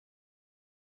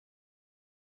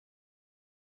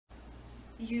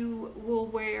you will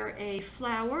wear a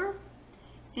flower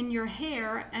in your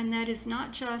hair, and that is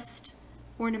not just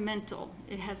ornamental.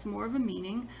 It has more of a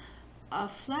meaning. A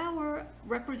flower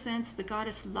represents the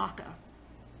goddess Laka.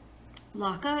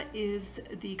 Laka is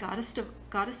the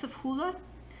goddess of hula.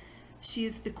 She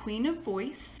is the queen of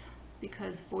voice,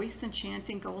 because voice and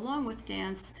chanting go along with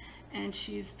dance, and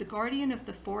she's the guardian of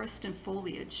the forest and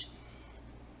foliage.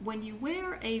 When you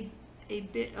wear a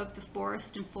bit of the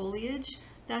forest and foliage,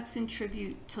 that's in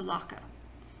tribute to Laka.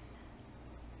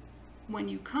 When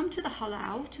you come to the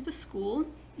halau, to the school,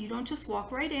 you don't just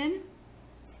walk right in.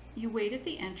 You wait at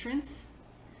the entrance,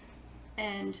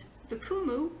 and the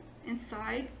kumu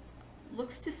inside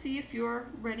looks to see if you're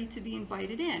ready to be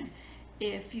invited in.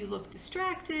 If you look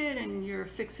distracted and you're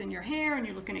fixing your hair and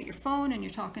you're looking at your phone and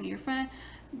you're talking to your friend,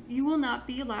 you will not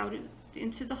be allowed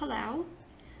into the halau.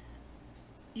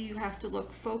 You have to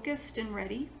look focused and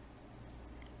ready.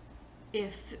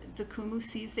 If the kumu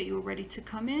sees that you are ready to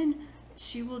come in,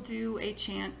 she will do a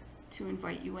chant to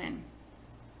invite you in.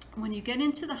 When you get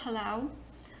into the halau,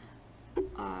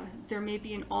 there may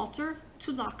be an altar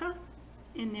to Laka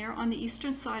in there on the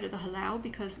eastern side of the halau,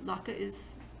 because Laka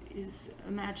is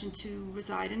imagined to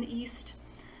reside in the east,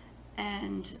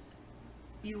 and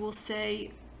you will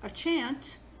say a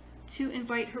chant to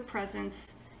invite her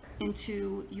presence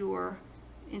into your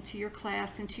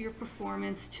class, into your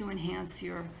performance, to enhance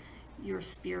your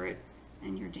spirit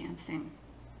and your dancing.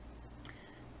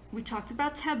 We talked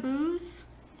about taboos.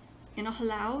 In a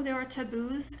halau, there are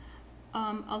taboos.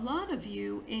 A lot of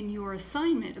you in your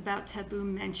assignment about taboo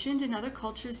mentioned in other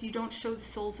cultures you don't show the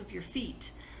soles of your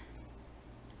feet.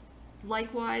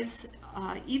 Likewise,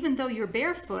 even though you're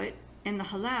barefoot in the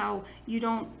halau, you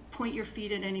don't point your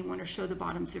feet at anyone or show the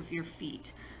bottoms of your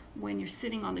feet. When you're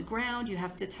sitting on the ground, you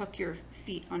have to tuck your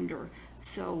feet under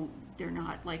so they're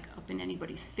not like up in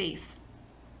anybody's face.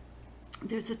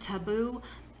 There's a taboo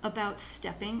about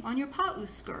stepping on your pa'u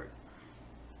skirt.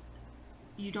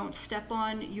 You don't step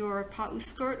on your pa'u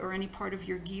skirt or any part of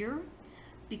your gear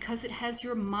because it has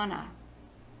your mana.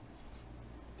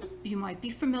 You might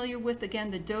be familiar with, again,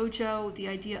 the dojo, the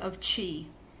idea of chi.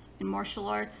 In martial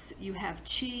arts, you have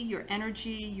chi, your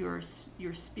energy, your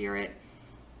spirit.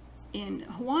 In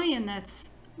Hawaiian, that's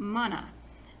mana.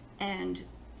 And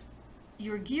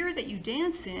your gear that you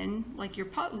dance in, like your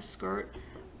pa'u skirt,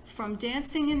 from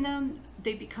dancing in them,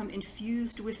 they become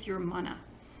infused with your mana.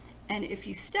 And if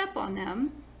you step on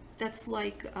them, that's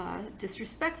like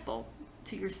disrespectful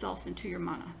to yourself and to your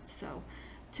mana. So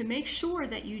to make sure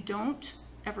that you don't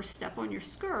ever step on your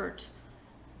skirt,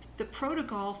 the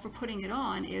protocol for putting it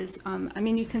on is, I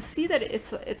mean, you can see that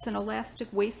it's an elastic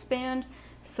waistband,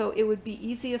 so it would be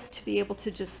easiest to be able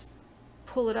to just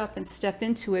pull it up and step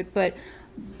into it.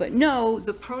 But no,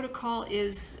 the protocol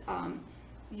is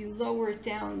you lower it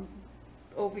down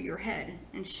over your head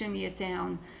and shimmy it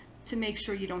down to make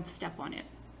sure you don't step on it.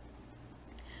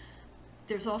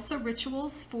 There's also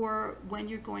rituals for when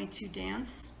you're going to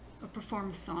dance or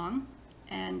perform a song,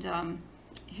 and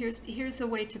here's a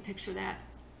way to picture that.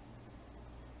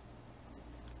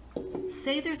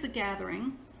 Say there's a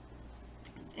gathering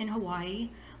in Hawaii,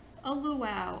 a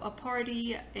luau, a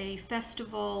party, a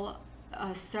festival,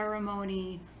 a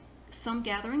ceremony, some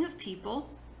gathering of people.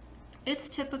 It's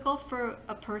typical for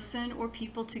a person or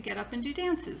people to get up and do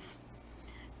dances.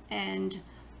 And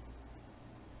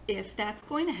if that's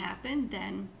going to happen,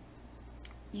 then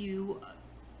you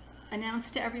announce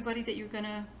to everybody that you're going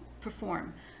to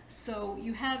perform. So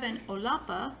you have an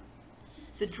olapa,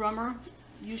 the drummer.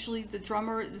 Usually the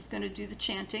drummer is going to do the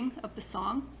chanting of the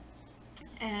song.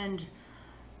 And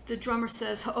the drummer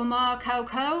says, "Ha'oma kau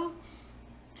kau,"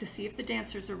 to see if the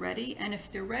dancers are ready. And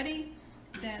if they're ready,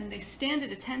 then they stand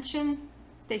at attention.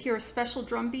 They hear a special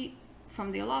drum beat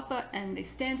from the olapa, and they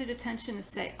stand at attention and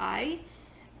say, "I,"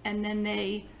 and then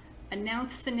they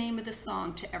announce the name of the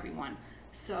song to everyone.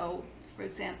 So, for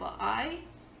example, "I,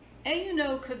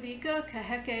 Euno Kavika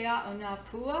Kahekea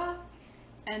Onapua,"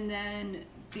 and then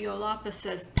the olapa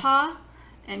says "Pa,"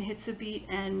 and hits a beat,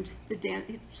 and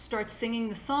the starts singing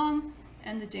the song,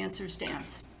 and the dancers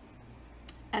dance.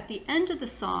 At the end of the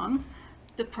song,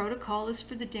 the protocol is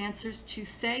for the dancers to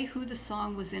say who the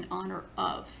song was in honor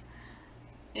of.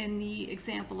 In the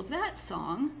example of that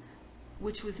song,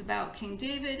 which was about King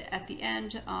David, at the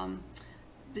end,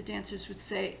 the dancers would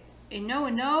say, "Eno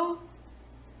eno,"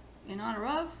 in honor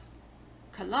of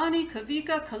Kalani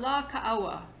Kavika Kala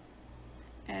Ka'awa.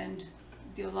 And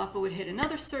the olapa would hit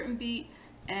another certain beat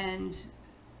and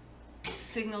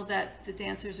signal that the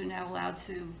dancers are now allowed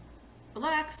to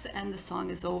relax and the song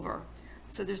is over.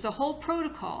 So there's a whole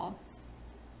protocol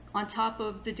on top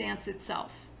of the dance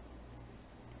itself.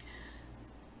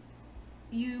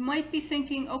 you might be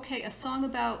thinking, okay, a song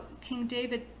about King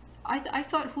David. I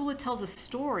thought hula tells a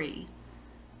story.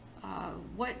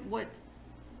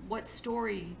 What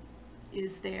story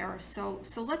is there? So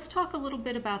let's talk a little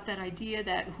bit about that idea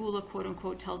that hula, quote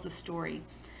unquote, tells a story.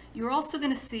 You're also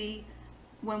going to see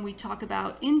when we talk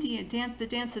about India, the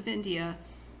dance of India,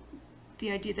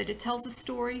 the idea that it tells a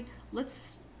story.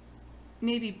 Let's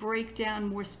maybe break down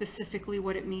more specifically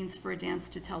what it means for a dance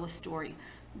to tell a story,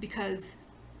 because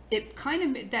it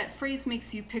kind of, that phrase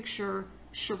makes you picture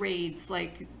charades,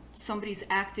 like somebody's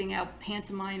acting out,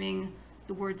 pantomiming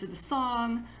the words of the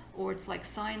song, or it's like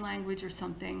sign language or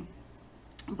something,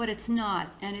 but it's not.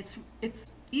 And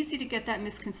it's easy to get that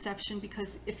misconception,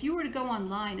 because if you were to go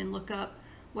online and look up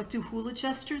what do hula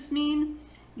gestures mean,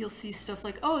 you'll see stuff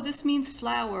like, oh, this means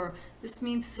flower, this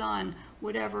means sun,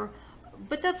 whatever.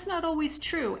 But that's not always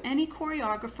true. Any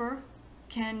choreographer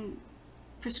can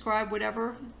prescribe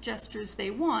whatever gestures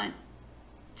they want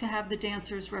to have the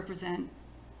dancers represent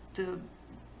the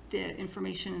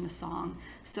information in the song.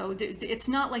 So it's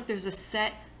not like there's a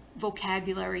set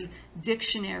vocabulary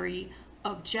dictionary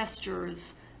of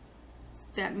gestures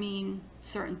that mean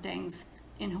certain things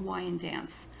in Hawaiian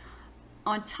dance.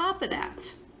 On top of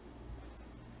that,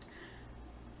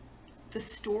 the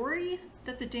story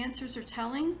that the dancers are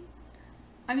telling,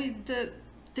 I mean,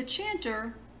 the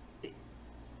chanter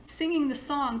singing the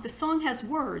song has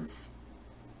words.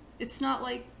 It's not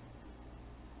like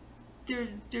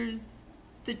there's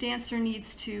the dancer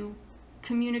needs to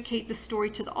communicate the story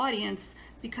to the audience,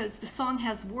 because the song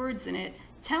has words in it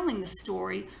telling the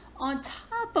story, on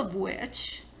top of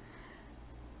which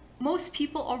most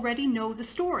people already know the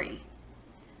story.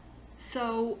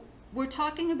 So we're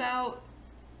talking about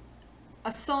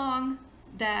a song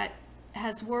that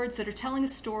has words that are telling a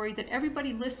story that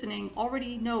everybody listening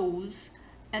already knows,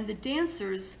 and the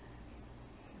dancers,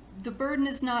 the burden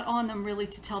is not on them really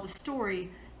to tell the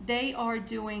story. They are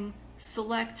doing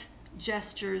select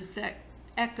gestures that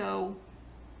echo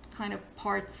kind of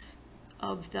parts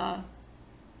of the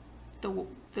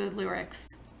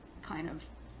lyrics, kind of.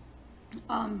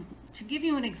 To give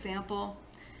you an example,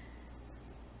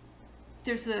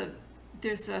 there's a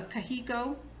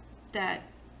kahiko that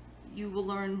you will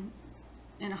learn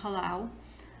in a halau,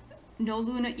 no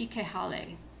luna ike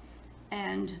hale,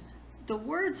 and the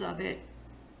words of it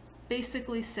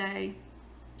basically say,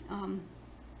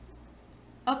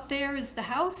 up there is the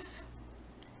house,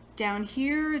 down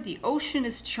here the ocean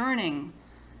is churning.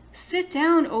 Sit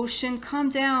down, ocean, calm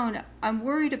down, I'm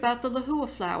worried about the lehua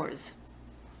flowers.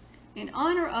 In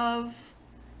honor of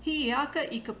Hi'iaka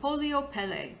Ikapolio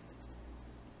Pele.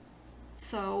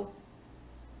 So,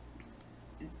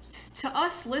 to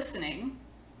us listening,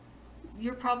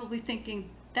 you're probably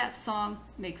thinking that song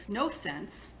makes no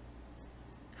sense.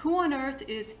 Who on earth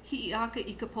is Hi'iaka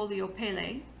Ikapolio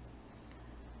Pele?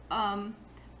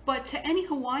 But to any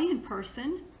Hawaiian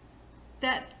person,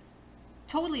 that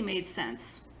totally made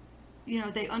sense. You know,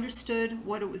 they understood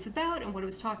what it was about and what it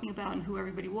was talking about and who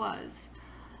everybody was.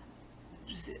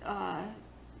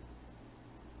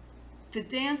 The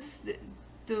dance,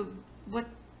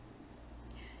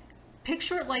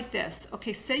 picture it like this.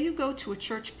 Okay, say you go to a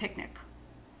church picnic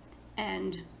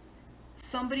and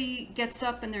somebody gets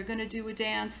up and they're going to do a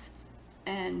dance,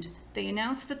 and they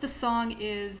announce that the song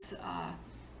is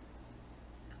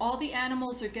all the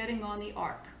animals are getting on the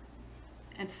ark.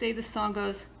 And say the song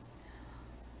goes,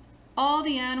 all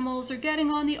the animals are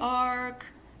getting on the ark,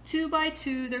 2 by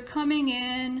 2 they're coming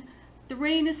in, the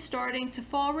rain is starting to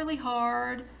fall really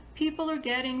hard, people are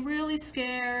getting really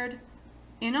scared,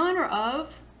 in honor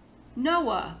of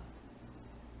Noah.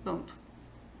 Boom.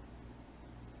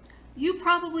 You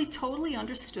probably totally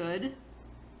understood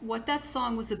what that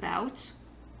song was about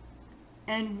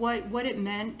and what it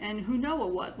meant and who Noah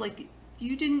was. Like,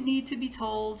 you didn't need to be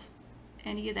told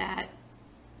any of that.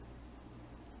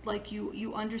 Like,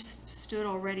 you understood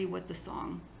already what the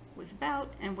song was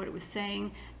about and what it was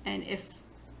saying. And if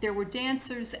there were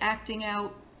dancers acting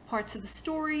out parts of the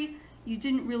story, you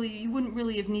wouldn't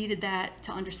really have needed that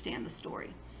to understand the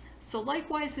story. So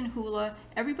likewise in hula,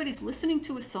 everybody's listening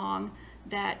to a song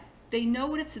that they know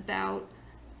what it's about,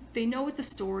 they know what the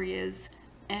story is,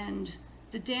 and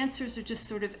the dancers are just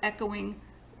sort of echoing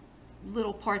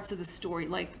little parts of the story.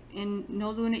 Like in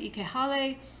No Luna Ike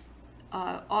Hale,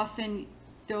 often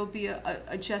there will be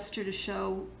a gesture to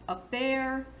show up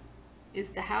there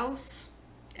is the house.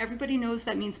 Everybody knows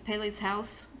that means Pele's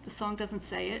house. The song doesn't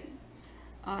say it.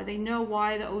 They know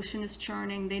why the ocean is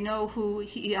churning. They know who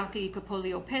Hi'iaka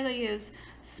Ikapolio Pele is.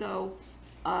 So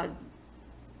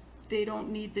they don't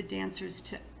need the dancers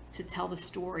to tell the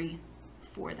story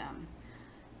for them.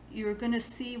 you're going to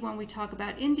see when we talk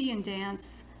about Indian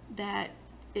dance that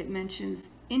it mentions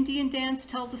Indian dance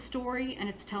tells a story, and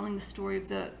it's telling the story of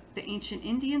the ancient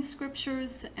Indian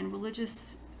scriptures and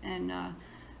religious and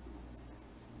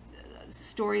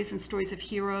stories of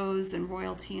heroes and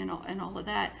royalty and all of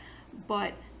that.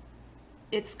 But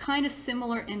it's kind of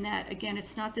similar in that, again,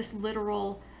 it's not this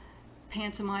literal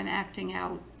pantomime acting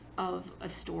out of a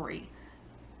story.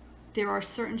 There are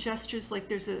certain gestures, like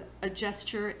there's a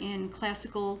gesture in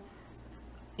classical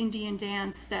Indian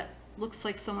dance that looks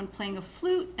like someone playing a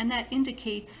flute, and that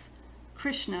indicates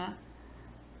Krishna,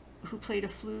 who played a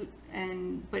flute,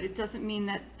 but it doesn't mean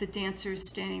that the dancer is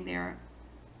standing there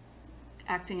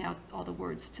acting out all the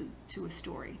words to a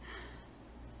story.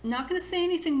 Not going to say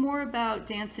anything more about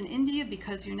dance in India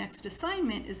because your next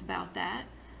assignment is about that,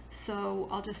 so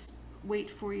I'll just wait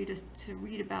for you to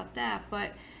read about that.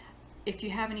 But if you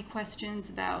have any questions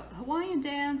about Hawaiian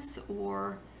dance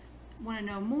or want to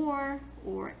know more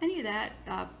or any of that,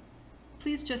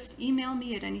 please just email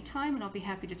me at any time and I'll be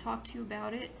happy to talk to you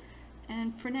about it.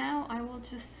 And for now, I will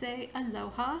just say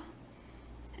aloha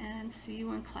and see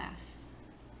you in class.